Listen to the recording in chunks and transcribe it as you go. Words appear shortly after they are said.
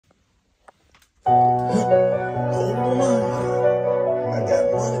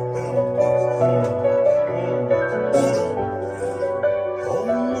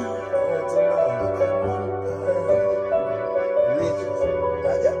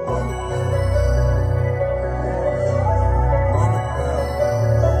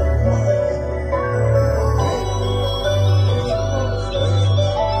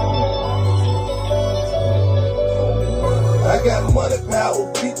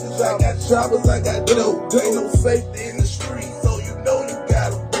bitches, I got choppers, I got dope. Ain't no safety in the street, so you know you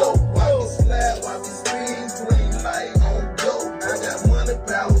gotta blow. Why me slap, why me spin, green light on dope. I got money,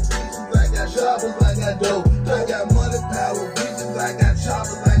 power, bitches, I got choppers, I got dope. I got money, power, bitches, I got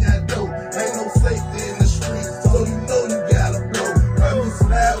choppers, I got dope. Ain't no safety in the street, so you know you gotta blow. Why me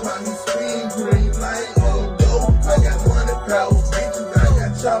slap, why me spin, green light on dope. I got money, power, bitches, I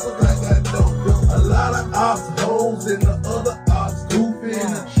got choppers, I got dope. A lot of ops hoes and the other ops goofy in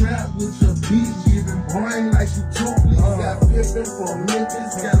the trap with your bitch giving brain like she toothless. Got pimpin' from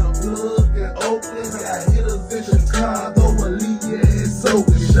Memphis, got a plug in Oakland, got hitters in Chicago, and leave your ass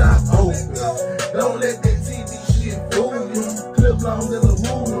open, shop open. Don't let that TV shit fool you. Clip long in the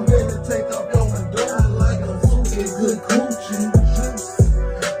woo, ready to take off your door like a fool, get good coochie.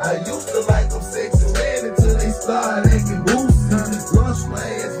 I used to like them sexy men until they started acting goofy. Lunch my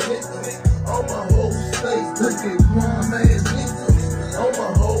ass nigga on my whole state, cooking crumb ass nigga on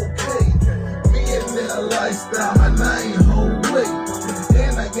my whole cake. Me and their lifestyle, my name whole weight.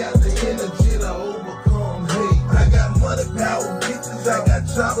 And I got the energy to overcome hate. I got money, power, bitches, I got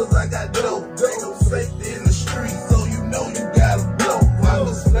choppers, I got dope. Ain't no safety in the street, so you know you gotta blow. Why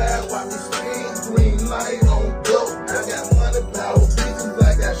me slide, why me spin, green light on dope. I got money, power, bitches,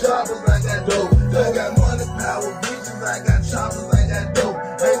 I got choppers, I got dope. I got money, power, bitches, I got choppers, I got dope.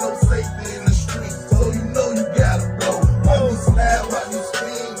 Ain't no safety in the street, so you know you gotta blow. Why me slide, why me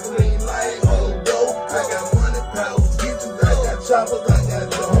spin, green light on dope. I got money, power, bitches, I got choppers, I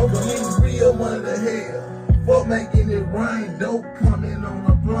got dope. Police real money to hell for making it rain. Dope coming on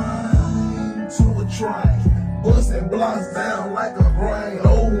a plane to a train, busting blocks down like a brain.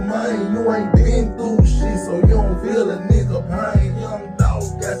 OhMane, you ain't been through shit, so you don't feel a nigga pain. Young dog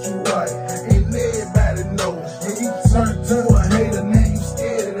got you right, and everybody knows. And you turn to a hater, now you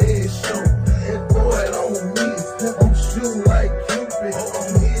scared of that show. That boy don't miss, I'm shooting like Cupid. I'm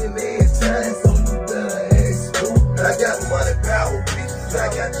hitting every time, so you better act stupid. I got money, power, bitches, I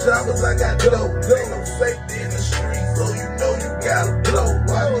got choppers, I got dope. Ain't no safety in the street, so you know you gotta blow.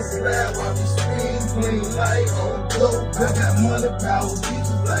 Why me slide, why me spin, green light on dope. I got money, power,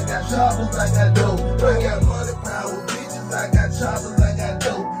 bitches, I got choppers, I got dope. I got money, power, bitches, I got choppers, I got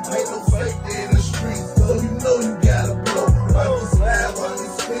dope. Ain't no safety in the street, so you know you gotta blow. Why me slide, why me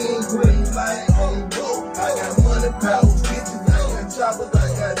spin, green light on dope. I got money, power, bitches, I got choppers, I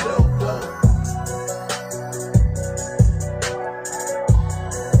got dope.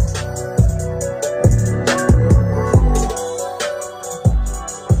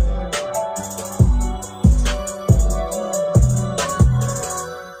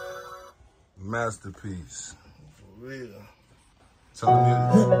 Masterpiece. For real. Tell him your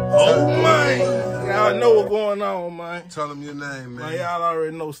OhMane. Y'all know what's going on, man. Tell him your name, man. Man, y'all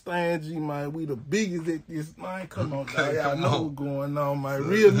already know Stan G, man. We the biggest at this, man. Come on, dog. Y'all know what's going on, man.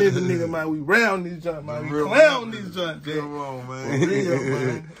 Real nigga, man. We round this joint, man. We clown this joint, Jack. Come on, man. Real,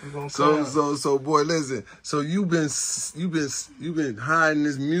 man. So, boy, listen. So you been hiding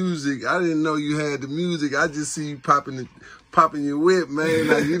this music. I didn't know you had the music. I just see you popping your whip, man.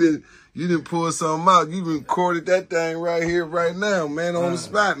 Like you didn't pull something out. You recorded that thing right here, right now, man, on the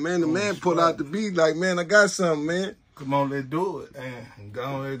spot, man. The man pulled out the beat like, man, I got something, man. Come on, let's do it, and go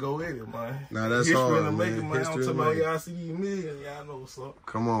on, let's go with it, man. Nah, that's history hard, man. History I'm talking about y'all see these millions, y'all know what's up.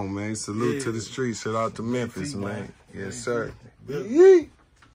 Come on, man. Salute to the streets. Shout out to Memphis, man. Yes, sir. Yeet.